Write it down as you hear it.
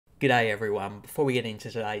G'day everyone, before we get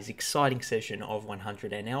into today's exciting session of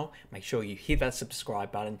 100NL, make sure you hit that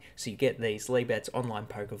subscribe button so you get these Lee Bets online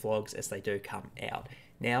poker vlogs as they do come out.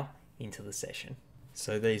 Now, into the session.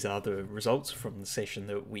 So these are the results from the session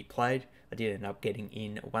that we played. I did end up getting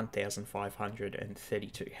in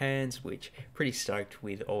 1,532 hands, which pretty stoked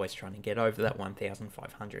with always trying to get over that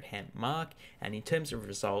 1,500 hand mark. And in terms of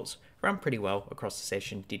results, run pretty well across the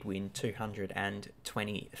session, did win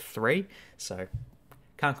 223, so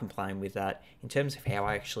can't complain with that. In terms of how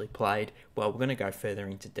I actually played, well, we're going to go further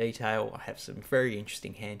into detail. I have some very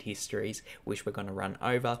interesting hand histories which we're going to run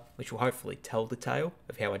over, which will hopefully tell the tale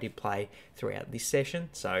of how I did play throughout this session.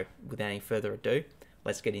 So without any further ado,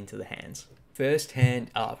 let's get into the hands. First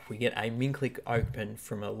hand up, we get a min click open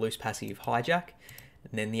from a loose passive hijack.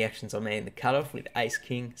 And then the actions on me in the cutoff with ace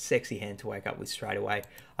king, sexy hand to wake up with straight away.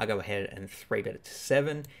 I go ahead and 3-bet it to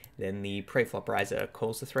 7. Then the pre-flop raiser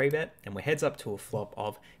calls the 3-bet, and we're heads up to a flop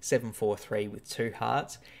of 7-4-3 with 2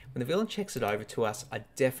 hearts. When the villain checks it over to us, I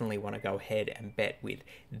definitely want to go ahead and bet with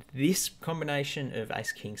this combination of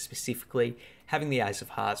ace king specifically. Having the ace of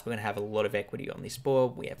hearts, we're going to have a lot of equity on this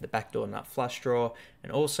board. We have the backdoor nut flush draw,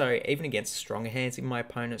 and also even against stronger hands in my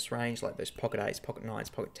opponent's range, like those pocket eights, pocket nines,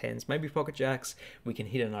 pocket tens, maybe pocket jacks, we can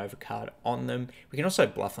hit an overcard on them. We can also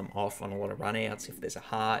bluff them off on a lot of runouts if there's a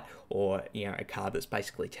heart or a card that's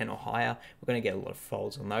basically 10 or higher. We're going to get a lot of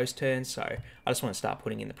folds on those turns, so I just want to start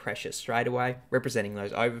putting in the pressure straight away, representing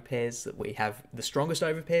those overpairs that we have, the strongest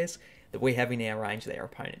overpairs that we have in our range that our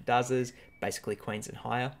opponent does is basically queens and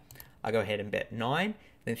higher. I go ahead and bet 9.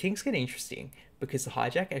 Then things get interesting because the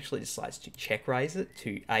hijack actually decides to check raise it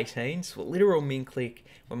to 18. So a literal min click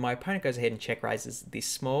when my opponent goes ahead and check raises this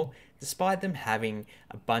small, despite them having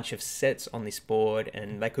a bunch of sets on this board,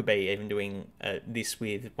 and they could be even doing this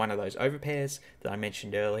with one of those overpairs that I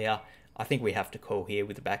mentioned earlier. I think we have to call here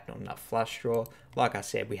with the backdoor nut flush draw. Like I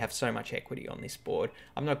said, we have so much equity on this board.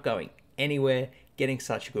 I'm not going anywhere, getting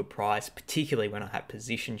such a good price, particularly when I have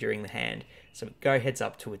position during the hand. So we go heads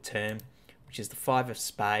up to a turn, which is the 5 of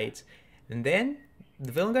spades, and then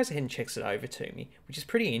the villain goes ahead and checks it over to me, which is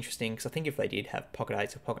pretty interesting because I think if they did have pocket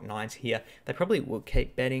eights or pocket nines here, they probably would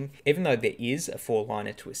keep betting. Even though there is a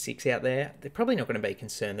 4-liner to a 6 out there, they're probably not going to be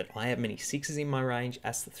concerned that I have many 6s in my range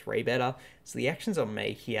as the 3-better. So the action's on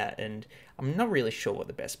me here, and I'm not really sure what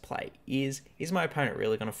the best play is. Is my opponent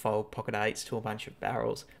really going to fold pocket eights to a bunch of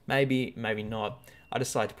barrels? Maybe, maybe not. I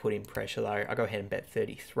decide to put in pressure though. I go ahead and bet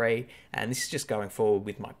 33, and this is just going forward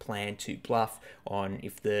with my plan to bluff on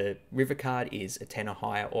if the river card is a 10 or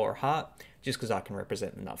higher or a heart, just because I can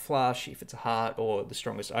represent the nut flush if it's a heart or the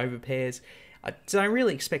strongest overpairs. I don't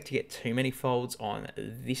really expect to get too many folds on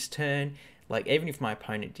this turn. Like, even if my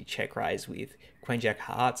opponent did check raise with queen jack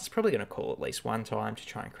hearts, it's probably going to call at least one time to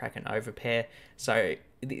try and crack an overpair. So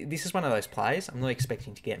this is one of those plays. I'm not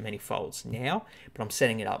expecting to get many folds now, but I'm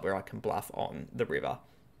setting it up where I can bluff on the river.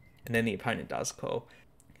 And then the opponent does call.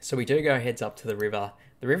 So we do go heads up to the river.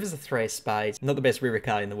 The river's a 3 of spades. Not the best river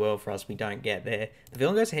card in the world for us. We don't get there. The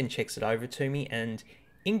villain goes ahead and checks it over to me, and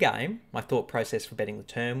in game, my thought process for betting the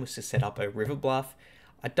turn was to set up a river bluff.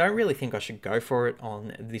 I don't really think I should go for it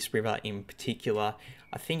on this river in particular.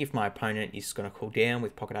 I think if my opponent is going to call down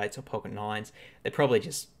with pocket eights or pocket nines, they're probably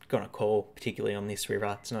just going to call, particularly on this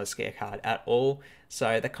river. It's not a scare card at all.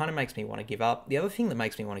 So that kind of makes me want to give up. The other thing that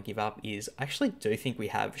makes me want to give up is I actually do think we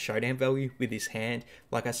have showdown value with this hand.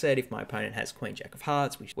 Like I said, if my opponent has queen jack of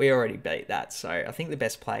hearts, which we already beat that. So I think the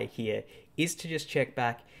best play here is to just check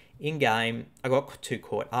back. In game, I got too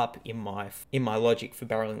caught up in my logic for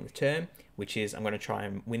barreling the turn, which is I'm going to try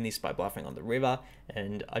and win this by bluffing on the river,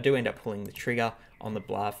 and I do end up pulling the trigger on the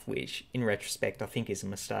bluff, which in retrospect I think is a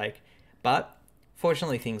mistake. But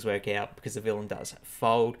fortunately things work out because the villain does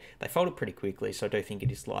fold. They folded pretty quickly, so I do think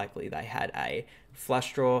it is likely they had a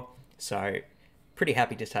flush draw. So pretty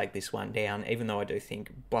happy to take this one down, even though I do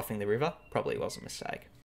think bluffing the river probably was a mistake.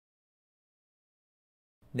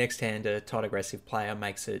 Next hand, a tight aggressive player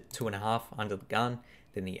makes it 2.5 under the gun.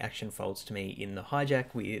 Then the action folds to me in the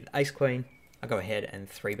hijack with ace queen. I go ahead and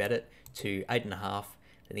 3-bet it to 8.5.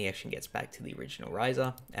 Then the action gets back to the original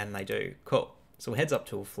raiser, and they do call. So heads up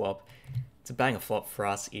to a flop. It's a banger flop for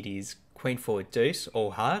us. It is queen forward deuce,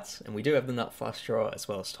 all hearts, and we do have the nut flush draw as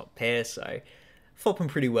well as top pair, so flopping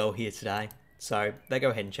pretty well here today. So they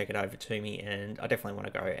go ahead and check it over to me, and I definitely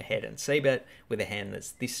want to go ahead and c-bet with a hand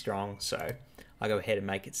that's this strong. So I go ahead and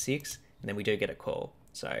make it 6, and then we do get a call.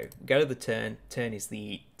 So go to the turn. Turn is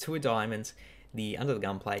the 2 of diamonds. The under the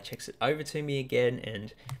gun player checks it over to me again,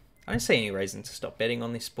 and I don't see any reason to stop betting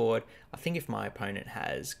on this board. I think if my opponent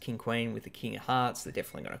has king queen with the king of hearts, they're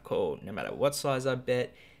definitely going to call no matter what size I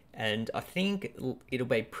bet. And I think it'll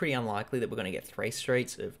be pretty unlikely that we're going to get 3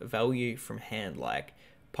 streets of value from a hand like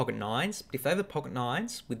pocket nines. But if they have the pocket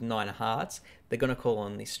nines with 9 of hearts, they're going to call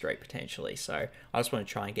on this street potentially. So I just want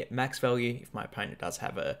to try and get max value if my opponent does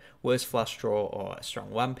have a worse flush draw or a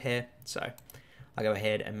strong 1 pair. So I go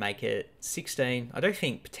ahead and make it 16. I do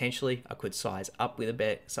think potentially I could size up with a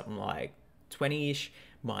bet, something like 20-ish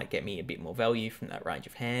might get me a bit more value from that range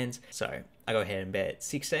of hands. So I go ahead and bet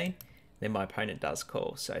 16. Then my opponent does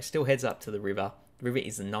call. So still heads up to the river. The river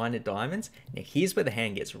is the 9 of diamonds. Now here's where the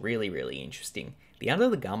hand gets really, really interesting. The under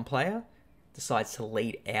the gun player decides to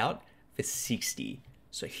lead out for 60.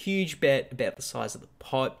 So huge bet about the size of the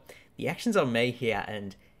pot. The action's on me here,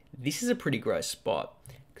 and this is a pretty gross spot.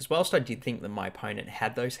 Because whilst I did think that my opponent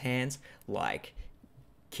had those hands, like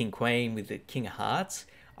King Queen with the King of Hearts,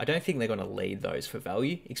 I don't think they're going to lead those for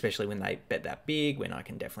value, especially when they bet that big, when I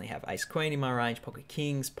can definitely have Ace Queen in my range, pocket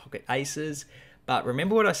Kings, pocket Aces. But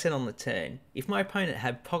remember what I said on the turn. If my opponent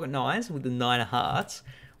had pocket nines with the 9 of hearts,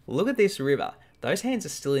 look at this river. Those hands are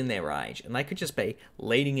still in their range, and they could just be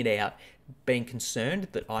leading it out, being concerned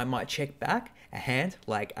that I might check back a hand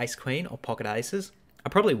like Ace Queen or pocket Aces. I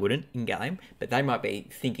probably wouldn't in game, but they might be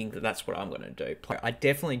thinking that that's what I'm going to do. I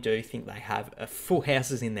definitely do think they have a full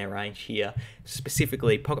houses in their range here,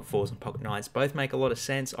 specifically pocket 4s and pocket 9s. Both make a lot of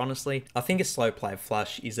sense, honestly. I think a slow play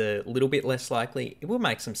flush is a little bit less likely. It will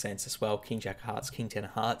make some sense as well. King Jack of Hearts, King 10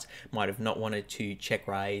 of Hearts might have not wanted to check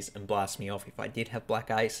raise and blast me off if I did have black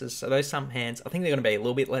aces. So those some hands, I think they're going to be a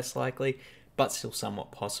little bit less likely, but still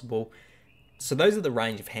somewhat possible. So those are the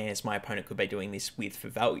range of hands my opponent could be doing this with for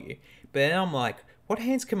value. But then I'm like, what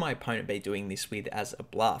hands can my opponent be doing this with as a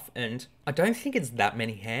bluff? And I don't think it's that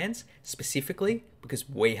many hands, specifically because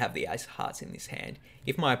we have the Ace of Hearts in this hand.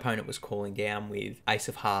 If my opponent was calling down with Ace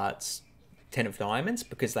of Hearts, 10 of Diamonds,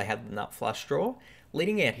 because they had the nut flush draw,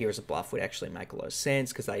 leading out here as a bluff would actually make a lot of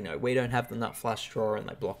sense because they know we don't have the nut flush draw and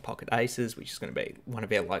they block pocket aces, which is going to be one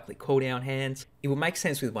of our likely call down hands. It would make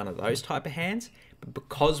sense with one of those type of hands, but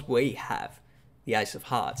because we have the Ace of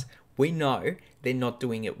Hearts, we know they're not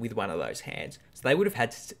doing it with one of those hands. So they would have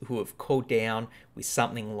had to have called down with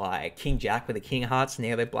something like King Jack with a King of Hearts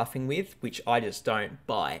now they're bluffing with, which I just don't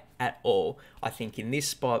buy at all. I think in this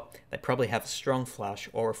spot, they probably have a strong flush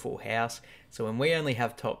or a full house. So when we only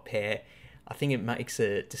have top pair, I think it makes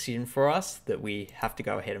a decision for us that we have to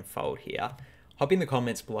go ahead and fold here. Hop in the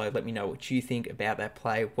comments below, let me know what you think about that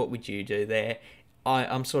play. What would you do there?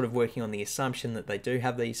 I'm sort of working on the assumption that they do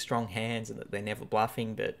have these strong hands and that they're never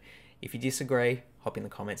bluffing, but if you disagree, hop in the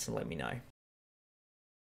comments and let me know.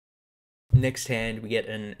 Next hand, we get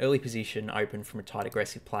an early position open from a tight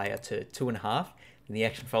aggressive player to 2.5. And the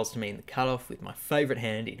action falls to me in the cutoff with my favourite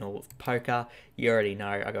hand in all of poker. You already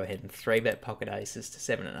know I go ahead and 3-bet pocket aces to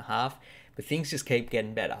 7.5. But things just keep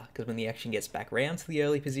getting better because when the action gets back round to the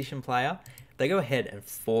early position player, they go ahead and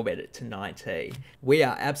 4-bet it to 19. We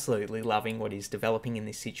are absolutely loving what is developing in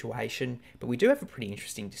this situation, but we do have a pretty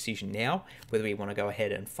interesting decision now, whether we want to go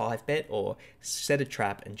ahead and 5-bet or set a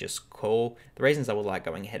trap and just call. The reasons I would like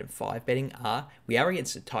going ahead and 5-betting are, we are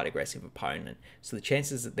against a tight aggressive opponent, so the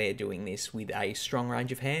chances that they're doing this with a strong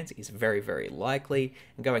range of hands is very, very likely,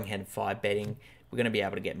 and going ahead and 5-betting, we're going to be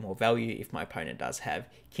able to get more value if my opponent does have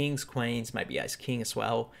kings, queens, maybe ace king as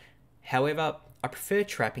well. However, I prefer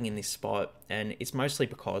trapping in this spot, and it's mostly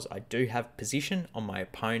because I do have position on my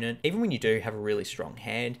opponent. Even when you do have a really strong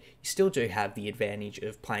hand, you still do have the advantage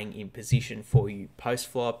of playing in position for you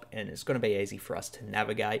post-flop, and it's going to be easy for us to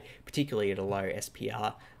navigate, particularly at a low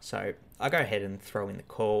SPR. So I go ahead and throw in the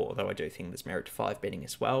call, although I do think there's merit to 5-betting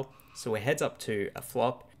as well. So we're heads up to a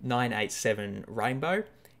flop, 9-8-7 rainbow.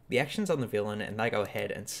 The action's on the villain, and they go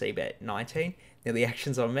ahead and c-bet 19. Now the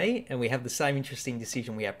action's on me, and we have the same interesting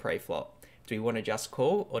decision we had pre-flop. Do we want to just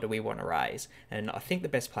call or do we want to raise? And I think the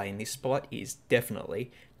best play in this spot is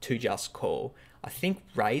definitely to just call. I think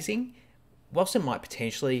raising, whilst it might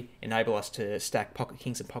potentially enable us to stack pocket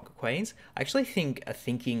kings and pocket queens, I actually think a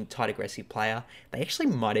thinking tight aggressive player, they actually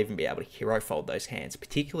might even be able to hero fold those hands,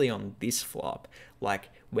 particularly on this flop. Like,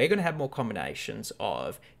 we're going to have more combinations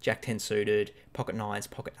of Jack 10 suited, pocket 9s,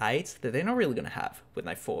 pocket 8s that they're not really going to have when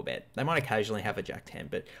they 4-bet. They might occasionally have a Jack 10,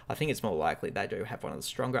 but I think it's more likely they do have one of the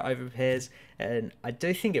stronger overpairs, and I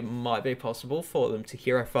do think it might be possible for them to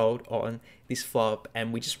hero fold on this flop,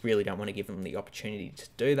 and we just really don't want to give them the opportunity to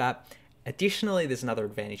do that. Additionally, there's another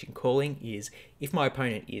advantage in calling is if my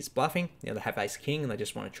opponent is bluffing, they have ace king and they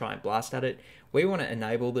just want to try and blast at it, we want to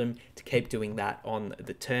enable them to keep doing that on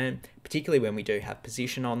the turn, particularly when we do have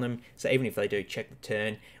position on them. So even if they do check the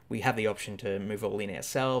turn, we have the option to move all in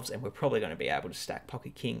ourselves, and we're probably going to be able to stack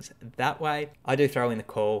pocket kings that way. I do throw in the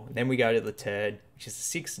call, then we go to the turn, which is the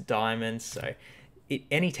 6 diamonds. So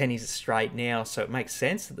Any 10 is a straight now, so it makes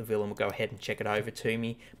sense that the villain will go ahead and check it over to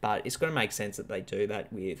me, but it's going to make sense that they do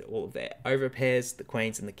that with all of their overpairs, the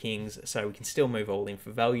queens and the kings, so we can still move all in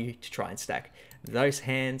for value to try and stack those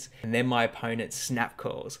hands. And then my opponent snap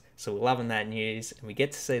calls, so we're loving that news, and we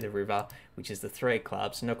get to see the river, which is the 3 of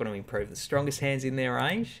clubs. Not going to improve the strongest hands in their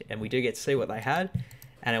range, and we do get to see what they had,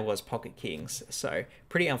 and it was pocket kings. So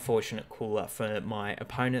pretty unfortunate cooler for my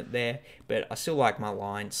opponent there, but I still like my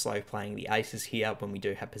line slow playing the aces here when we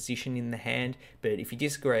do have position in the hand. But if you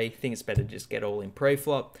disagree, think it's better to just get all in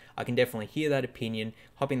pre-flop, I can definitely hear that opinion.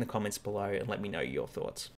 Hop in the comments below and let me know your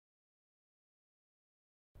thoughts.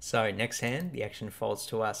 So next hand, the action folds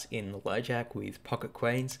to us in the low jack with pocket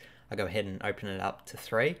queens. I go ahead and open it up to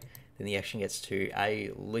 3. Then the action gets to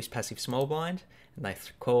a loose passive small blind, and they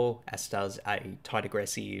call, as does a tight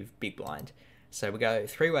aggressive big blind. So we go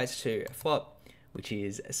 3 ways to a flop, which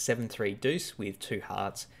is a 7-3 deuce with 2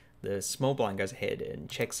 hearts. The small blind goes ahead and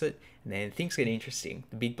checks it, and then things get interesting.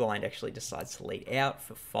 The big blind actually decides to lead out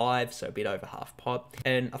for 5, so a bit over half pot.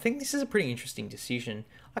 And I think this is a pretty interesting decision.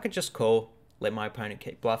 I could just call, let my opponent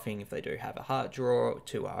keep bluffing if they do have a heart draw,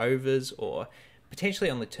 2 overs, or potentially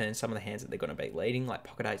on the turn, some of the hands that they're going to be leading, like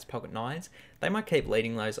pocket 8s, pocket 9s, they might keep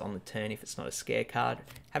leading those on the turn if it's not a scare card.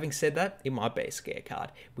 Having said that, it might be a scare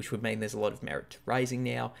card, which would mean there's a lot of merit to raising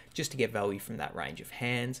now, just to get value from that range of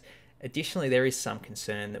hands. Additionally, there is some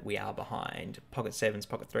concern that we are behind pocket 7s,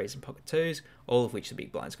 pocket 3s, and pocket 2s, all of which the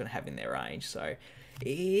big blind's going to have in their range. So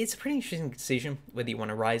it's a pretty interesting decision whether you want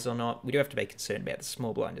to raise or not. We do have to be concerned about the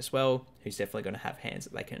small blind as well, who's definitely going to have hands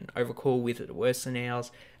that they can overcall with that are worse than ours,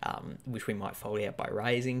 which we might fold out by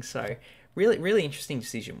raising. So really interesting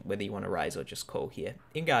decision whether you want to raise or just call here.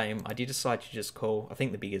 In game, I did decide to just call. I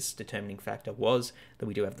think the biggest determining factor was that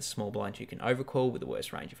we do have the small blind who can overcall with the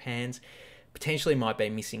worst range of hands. Potentially might be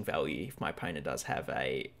missing value if my opponent does have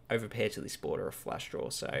a overpair to this board or a flush draw.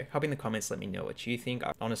 So hop in the comments, let me know what you think.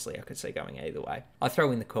 Honestly, I could see going either way. I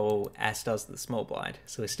throw in the call, as does the small blind.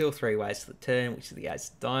 So we're still 3 ways to the turn, which is the ace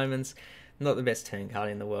of diamonds. Not the best turn card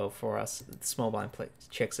in the world for us. The small blind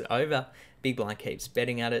checks it over. Big blind keeps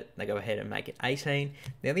betting at it. They go ahead and make it 18.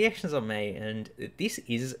 Now the action's on me, and this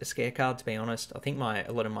is a scare card, to be honest. I think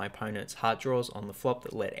a lot of my opponent's heart draws on the flop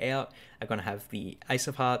that let out are going to have the ace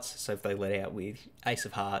of hearts. So if they let out with ace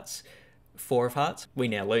of hearts, 4 of hearts, we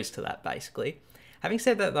now lose to that basically. Having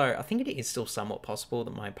said that though, I think it is still somewhat possible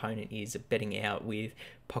that my opponent is betting out with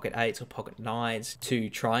pocket 8s or pocket 9s to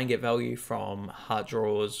try and get value from heart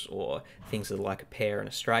draws or things that are like a pair and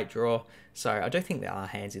a straight draw. So I do think there are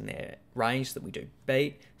hands in their range that we do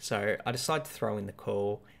beat. So I decide to throw in the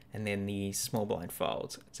call, and then the small blind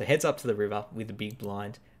folds. So heads up to the river with the big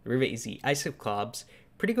blind. The river is the ace of clubs.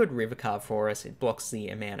 Pretty good river card for us. It blocks the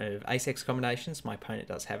amount of ace-x combinations my opponent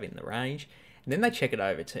does have in the range. And then they check it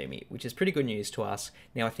over to me, which is pretty good news to us.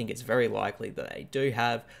 Now I think it's very likely that they do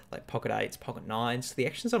have like pocket 8s, pocket 9s. So the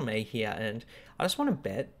action's on me here, and I just want to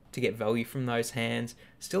bet to get value from those hands.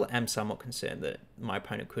 Still am somewhat concerned that my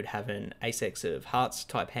opponent could have an ace-x of hearts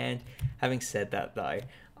type hand. Having said that though,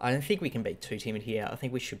 I don't think we can be too timid here. I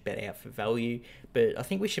think we should bet out for value, but I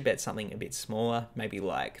think we should bet something a bit smaller, maybe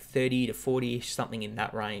like 30 to 40-ish, something in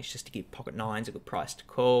that range, just to give pocket 9s a good price to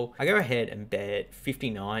call. I go ahead and bet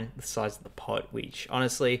 59, the size of the pot, which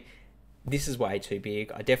honestly, this is way too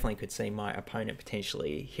big. I definitely could see my opponent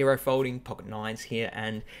potentially hero folding pocket 9s here,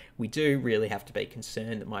 and we do really have to be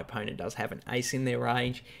concerned that my opponent does have an ace in their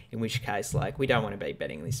range, in which case, like, we don't want to be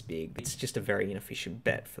betting this big. It's just a very inefficient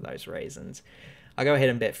bet for those reasons. I go ahead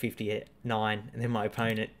and bet 59, and then my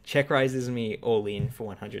opponent check raises me all in for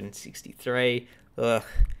 163. Ugh,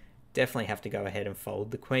 definitely have to go ahead and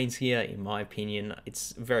fold the queens here, in my opinion.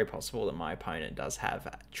 It's very possible that my opponent does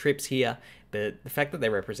have trips here, but the fact that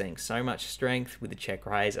they're representing so much strength with the check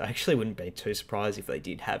raise, I actually wouldn't be too surprised if they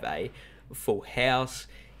did have a full house.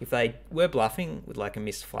 If they were bluffing with like a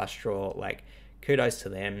missed flush draw, like, kudos to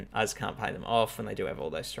them. I just can't pay them off, and they do have all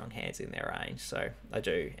those strong hands in their range, so I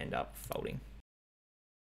do end up folding.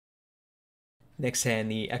 Next hand,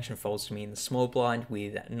 the action folds to me in the small blind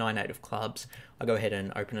with 9-8 of clubs. I go ahead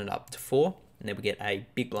and open it up to 4, and then we get a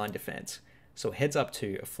big blind defense. So it heads up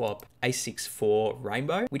to a flop, ace-6-4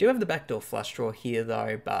 rainbow. We do have the backdoor flush draw here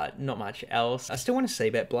though, but not much else. I still want to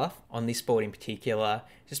c-bet bluff on this board in particular,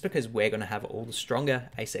 just because we're going to have all the stronger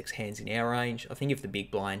ace-x hands in our range. I think if the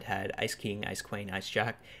big blind had ace-king, ace-queen,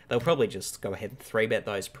 ace-jack, they'll probably just go ahead and 3-bet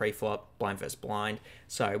those pre-flop, blind versus blind.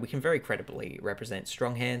 So we can very credibly represent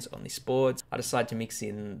strong hands on this board. I decide to mix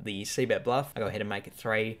in the c-bet bluff. I go ahead and make it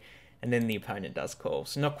 3. And then the opponent does call.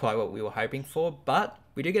 So not quite what we were hoping for, but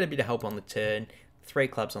we do get a bit of help on the turn. 3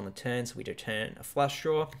 clubs on the turn, so we do turn a flush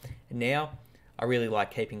draw. And now I really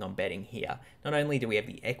like keeping on betting here. Not only do we have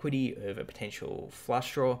the equity of a potential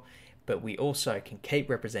flush draw, but we also can keep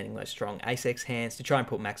representing those strong ace-x hands to try and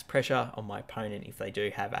put max pressure on my opponent if they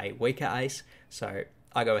do have a weaker ace. So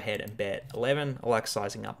I go ahead and bet 11. I like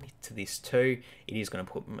sizing up to this too. It is going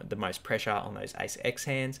to put the most pressure on those ace-x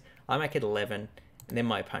hands. I make it 11. And then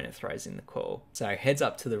my opponent throws in the call. So heads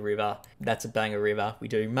up to the river. That's a banger river. We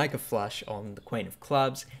do make a flush on the queen of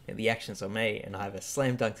clubs. Now the action's on me, and I have a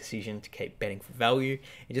slam dunk decision to keep betting for value.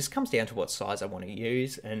 It just comes down to what size I want to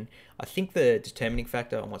use, and I think the determining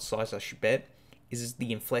factor on what size I should bet is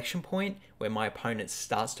the inflection point where my opponent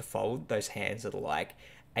starts to fold those hands that are like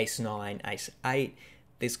ace 9, ace 8.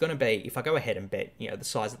 There's going to be, if I go ahead and bet, the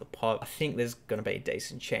size of the pot, I think there's going to be a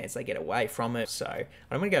decent chance they get away from it. So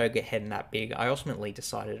I'm going to go ahead and that big. I ultimately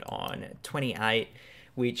decided on 28,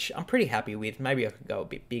 which I'm pretty happy with. Maybe I could go a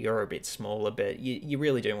bit bigger or a bit smaller, but you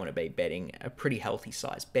really do want to be betting a pretty healthy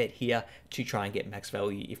size bet here to try and get max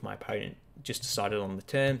value if my opponent just decided on the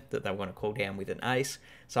turn that they want to call down with an ace.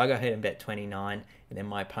 So I go ahead and bet 29, and then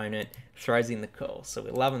my opponent throws in the call. So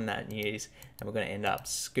we're loving that news, and we're going to end up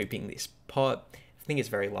scooping this pot. I think it's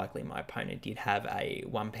very likely my opponent did have a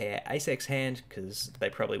one pair ace-x hand because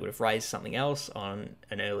they probably would have raised something else on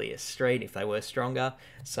an earlier street if they were stronger.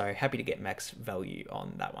 So happy to get max value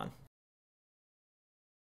on that one.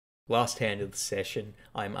 Last hand of the session,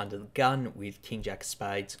 I'm under the gun with king jack of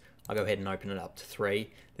spades. I go ahead and open it up to 3.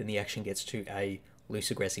 Then the action gets to a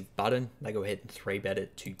loose aggressive button. They go ahead and 3-bet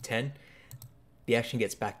it to 10. The action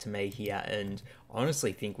gets back to me here, and I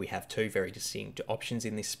honestly think we have two very distinct options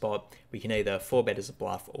in this spot. We can either 4-bet as a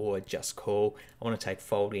bluff or just call. I want to take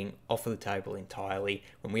folding off of the table entirely.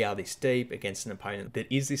 When we are this deep against an opponent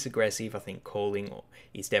that is this aggressive, I think calling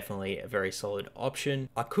is definitely a very solid option.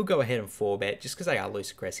 I could go ahead and 4-bet just because they are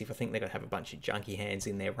loose aggressive. I think they're going to have a bunch of junky hands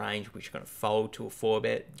in their range which are going to fold to a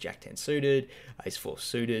 4-bet. Jack 10 suited, ace 4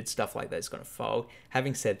 suited, stuff like that is going to fold.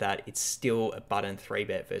 Having said that, it's still a button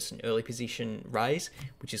 3-bet versus an early position raise,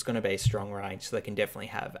 which is going to be a strong range. So they can definitely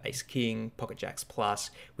have ace king, pocket jacks plus,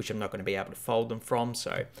 which I'm not going to be able to fold them from.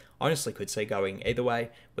 So I honestly could see going either way,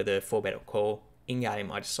 whether 4-bet or call. In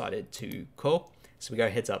game, I decided to call. So we go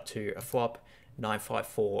heads up to a flop,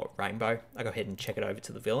 9-5-4 rainbow. I go ahead and check it over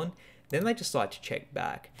to the villain. Then they decide to check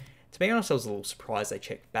back. To be honest, I was a little surprised they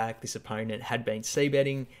checked back. This opponent had been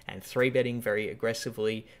c-betting and 3-betting very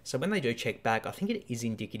aggressively. So when they do check back, I think it is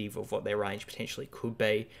indicative of what their range potentially could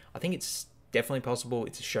be. I think it's definitely possible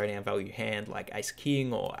it's a showdown value hand like ace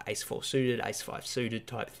king or ace 4 suited, ace 5 suited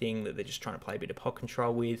type thing that they're just trying to play a bit of pot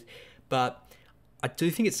control with. But I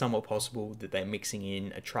do think it's somewhat possible that they're mixing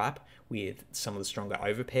in a trap with some of the stronger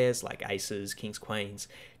overpairs like aces, kings, queens,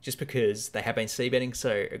 just because they have been c-betting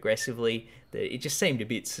so aggressively that it just seemed a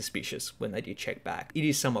bit suspicious when they did check back. It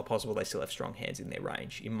is somewhat possible they still have strong hands in their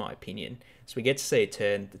range, in my opinion. So we get to see a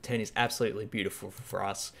turn. The turn is absolutely beautiful for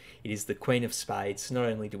us. It is the queen of spades. Not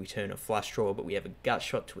only do we turn a flush draw, but we have a gut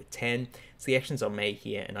shot to a 10. So the action's on me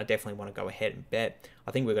here, and I definitely want to go ahead and bet.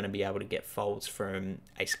 I think we're going to be able to get folds from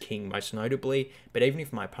ace king most notably, but even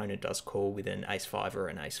if my opponent does call with an ace 5 or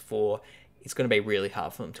an ace 4, it's going to be really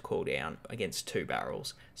hard for them to call down against 2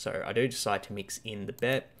 barrels. So I do decide to mix in the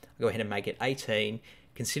bet. I go ahead and make it 18.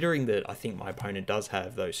 Considering that I think my opponent does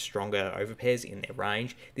have those stronger overpairs in their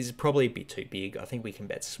range, this is probably a bit too big. I think we can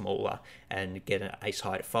bet smaller and get an ace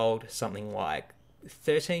high to fold, something like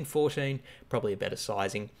 13, 14, probably a better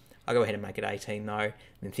sizing. I go ahead and make it 18 though, and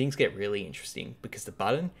then things get really interesting because the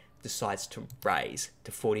button decides to raise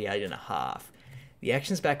to 48.5. The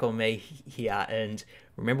action's back on me here, and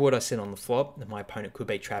remember what I said on the flop, that my opponent could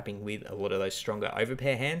be trapping with a lot of those stronger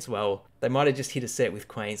overpair hands? Well, they might have just hit a set with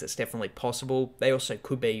queens. That's definitely possible. They also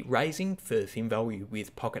could be raising for thin value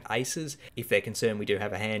with pocket aces. If they're concerned we do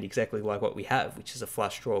have a hand exactly like what we have, which is a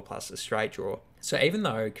flush draw plus a straight draw. So even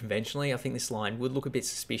though conventionally I think this line would look a bit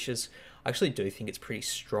suspicious, I actually do think it's pretty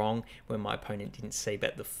strong when my opponent didn't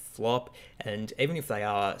c-bet the flop. And even if they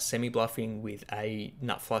are semi-bluffing with a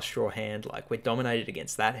nut flush draw hand, like we're dominated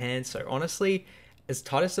against that hand. So honestly, as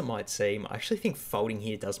tight as it might seem, I actually think folding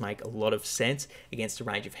here does make a lot of sense against a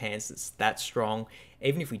range of hands that's that strong.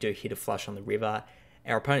 Even if we do hit a flush on the river,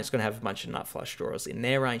 our opponent's going to have a bunch of nut flush draws in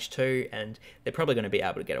their range too, and they're probably going to be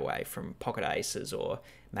able to get away from pocket aces or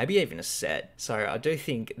maybe even a set. So I do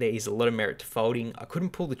think there is a lot of merit to folding. I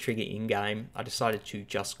couldn't pull the trigger in game. I decided to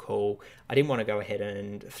just call. I didn't want to go ahead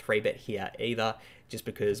and 3-bet here either, just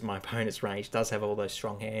because my opponent's range does have all those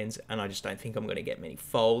strong hands, and I just don't think I'm going to get many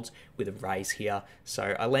folds with a raise here.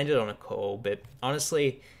 So I landed on a call, but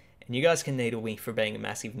honestly, And you guys can needle me for being a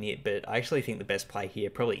massive nit, but I actually think the best play here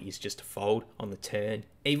probably is just to fold on the turn.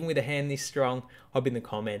 Even with a hand this strong, hop in the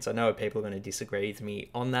comments. I know people are going to disagree with me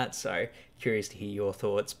on that, so curious to hear your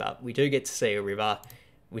thoughts. But we do get to see a river,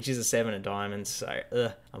 which is a 7 of diamonds,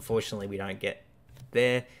 so unfortunately we don't get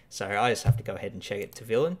there. So I just have to go ahead and check it to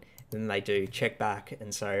villain. Then they do check back,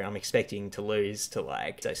 and so I'm expecting to lose to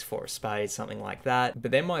like ace 4 of spades, something like that.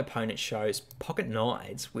 But then my opponent shows pocket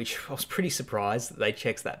nines, which I was pretty surprised that they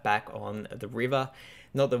checks that back on the river.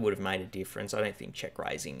 Not that it would have made a difference. I don't think check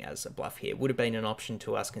raising as a bluff here would have been an option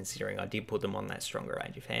to us, considering I did put them on that stronger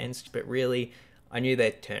range of hands. But really, I knew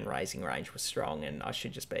their turn raising range was strong, and I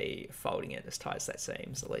should just be folding it as tight as that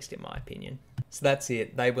seems, at least in my opinion. So that's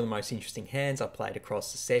it. They were the most interesting hands I played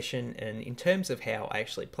across the session, and in terms of how I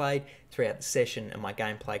actually played throughout the session and my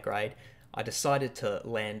gameplay grade, I decided to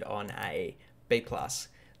land on a B+.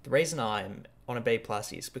 The reason I'm on a B+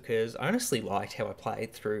 is because I honestly liked how I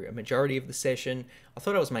played through a majority of the session. I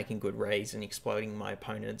thought I was making good reads and exploiting my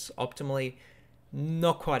opponents optimally.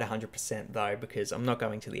 Not quite 100% though, because I'm not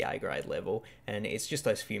going to the A grade level, and it's just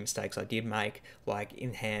those few mistakes I did make, like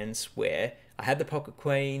in hands where I had the pocket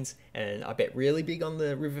queens and I bet really big on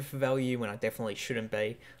the river for value when I definitely shouldn't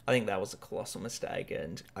be. I think that was a colossal mistake,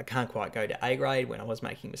 and I can't quite go to A grade when I was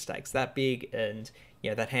making mistakes that big. And you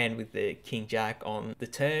know, that hand with the king jack on the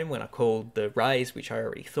turn when I called the raise, which I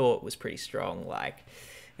already thought was pretty strong, like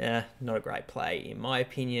not a great play in my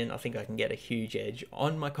opinion. I think I can get a huge edge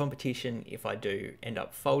on my competition if I do end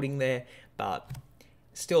up folding there, but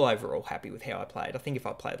still overall happy with how I played. I think if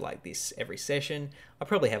I played like this every session, I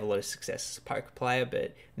probably have a lot of success as a poker player,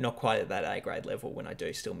 but not quite at that A grade level when I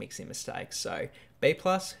do still mix in mistakes. So B+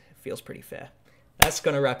 feels pretty fair. That's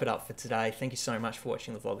going to wrap it up for today. Thank you so much for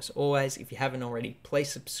watching the vlog as always. If you haven't already,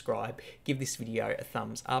 please subscribe, give this video a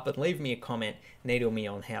thumbs up, and leave me a comment. Needle me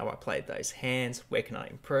on how I played those hands, where can I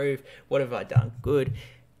improve, what have I done good.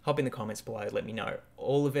 Hop in the comments below, let me know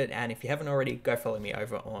all of it. And if you haven't already, go follow me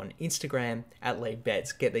over on Instagram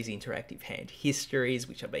 @LeadBets. Get these interactive hand histories,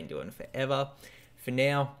 which I've been doing forever. For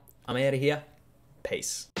now, I'm out of here.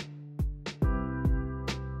 Peace.